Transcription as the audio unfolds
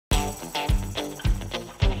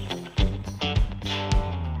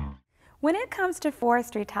When it comes to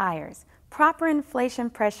forestry tires, proper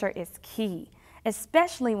inflation pressure is key,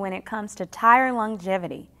 especially when it comes to tire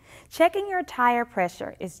longevity. Checking your tire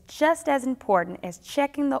pressure is just as important as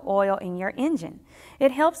checking the oil in your engine.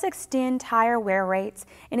 It helps extend tire wear rates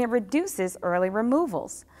and it reduces early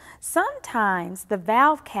removals. Sometimes the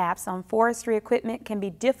valve caps on forestry equipment can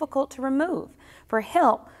be difficult to remove. For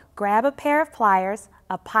help, grab a pair of pliers,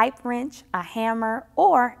 a pipe wrench, a hammer,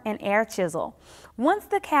 or an air chisel. Once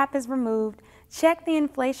the cap is removed, check the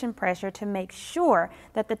inflation pressure to make sure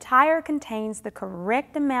that the tire contains the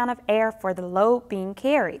correct amount of air for the load being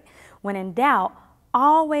carried. When in doubt,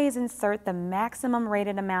 always insert the maximum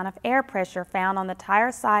rated amount of air pressure found on the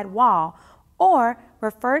tire side wall or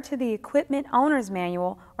refer to the Equipment Owner's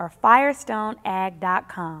Manual or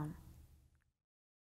firestoneag.com.